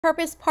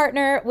Purpose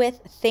partner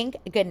with Thank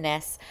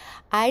Goodness.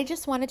 I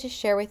just wanted to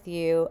share with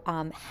you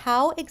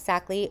how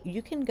exactly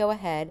you can go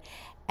ahead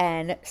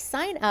and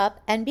sign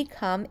up and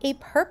become a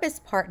purpose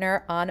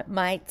partner on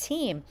my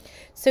team.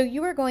 So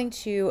you are going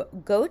to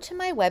go to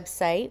my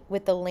website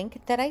with the link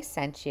that I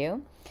sent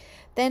you.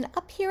 Then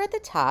up here at the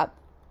top,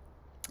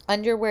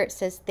 under where it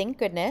says Thank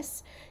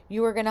Goodness,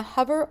 you are going to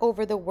hover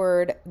over the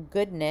word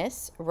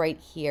goodness right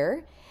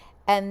here.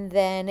 And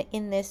then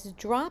in this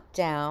drop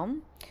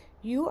down,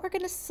 you are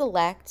going to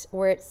select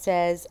where it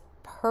says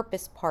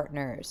Purpose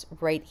Partners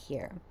right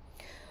here.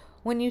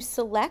 When you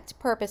select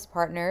Purpose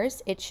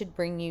Partners, it should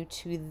bring you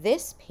to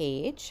this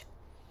page.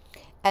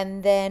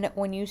 And then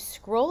when you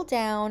scroll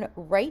down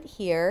right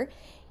here,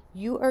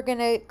 you are going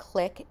to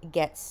click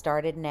Get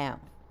Started Now.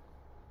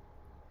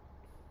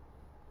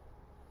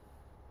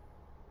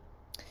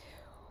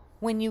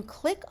 When you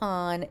click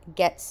on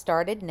Get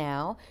Started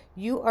Now,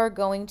 you are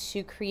going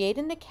to create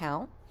an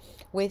account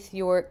with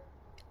your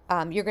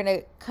you're going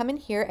to come in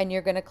here and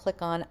you're going to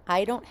click on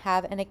I don't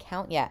have an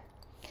account yet.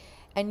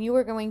 And you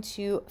are going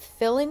to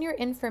fill in your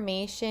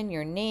information,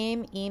 your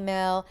name,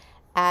 email,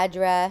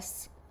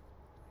 address,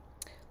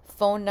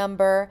 phone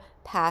number,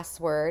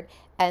 password,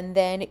 and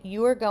then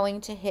you are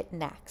going to hit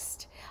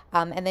next.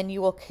 And then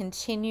you will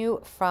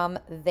continue from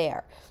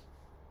there.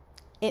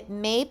 It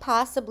may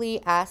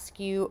possibly ask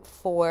you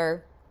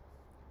for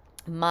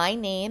my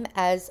name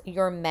as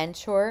your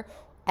mentor,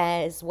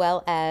 as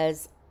well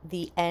as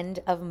the end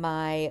of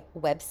my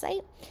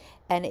website,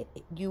 and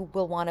you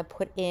will want to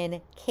put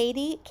in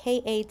Katie,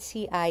 Katie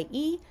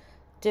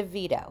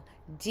DeVito,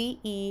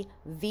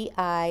 DeVito.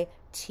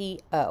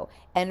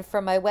 And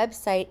for my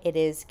website, it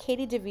is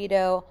Katie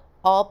DeVito,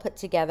 all put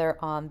together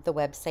on the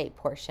website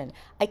portion.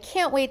 I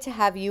can't wait to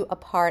have you a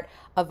part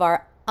of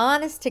our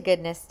honest to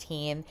goodness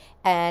team,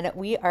 and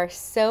we are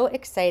so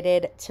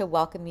excited to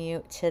welcome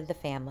you to the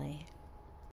family.